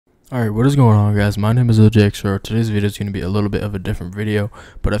Alright, what is going on, guys? My name is OJXR. Today's video is going to be a little bit of a different video,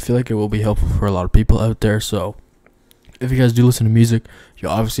 but I feel like it will be helpful for a lot of people out there. So if you guys do listen to music, you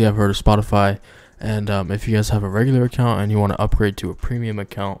obviously have heard of Spotify, and if you guys have a regular account and you want to upgrade to a premium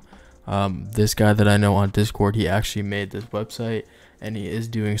account, this guy that I know on Discord, he actually made this website, and he is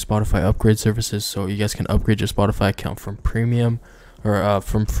doing Spotify upgrade services, so you guys can upgrade your Spotify account from premium or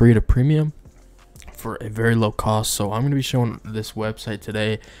from free to premium for a very low cost. So I'm going to be showing this website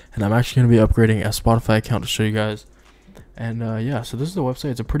today, and I'm actually going to be upgrading a Spotify account to show you guys. And yeah, so this is the website.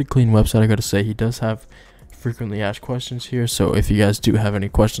 It's a pretty clean website, I gotta say. He does have frequently asked questions here, so if you guys do have any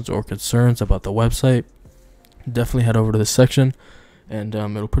questions or concerns about the website, definitely head over to this section, and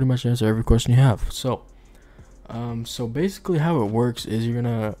it'll pretty much answer every question you have. So basically how it works is you're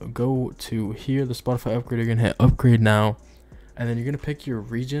gonna go to here, the Spotify upgrade. You're gonna hit upgrade now, and then you're gonna pick your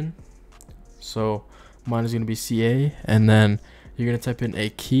region. So mine is going to be CA, and then you're going to type in a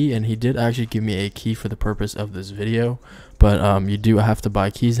key, and he did actually give me a key for the purpose of this video, but you do have to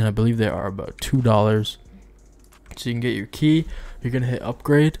buy keys, and I believe they are about $2. So you can get your key. You're going to hit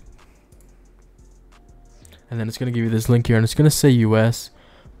upgrade, and then it's going to give you this link here, and it's going to say US,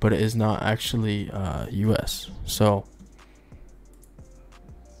 but it is not actually US. So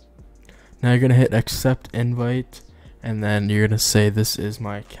now you're going to hit accept invite, and then you're going to say this is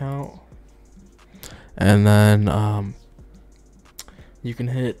my account. And then you can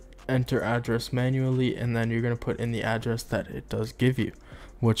hit enter address manually, and then you're going to put in the address that it does give you,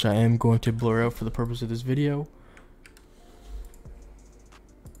 which I am going to blur out for the purpose of this video.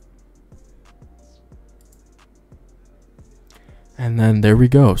 And then there we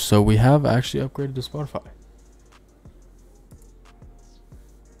go. So we have actually upgraded to Spotify.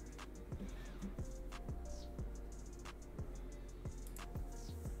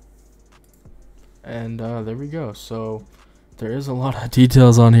 And there we go. So there is a lot of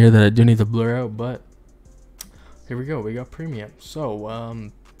details on here that I do need to blur out, but here we go. We got premium.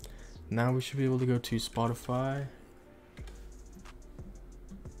 So now we should be able to go to Spotify,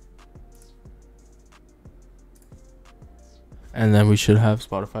 and then we should have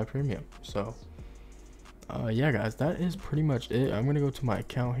Spotify premium. So yeah, guys, that is pretty much it. I'm gonna go to my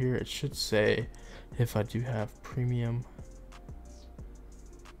account here. It should say if I do have premium.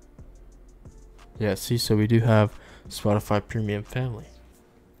 Yeah, see, so we do have Spotify Premium Family.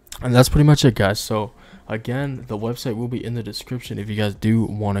 And that's pretty much it, guys. So again, the website will be in the description if you guys do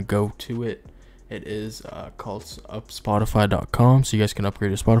want to go to it. It is called upspotify.com, so you guys can upgrade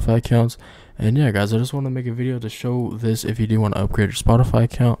your Spotify accounts. And yeah, guys, I just want to make a video to show this if you do want to upgrade your Spotify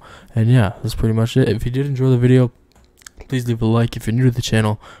account. And yeah, that's pretty much it. If you did enjoy the video, please leave a like. If you're new to the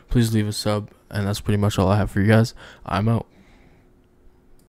channel, please leave a sub. And that's pretty much all I have for you guys. I'm out.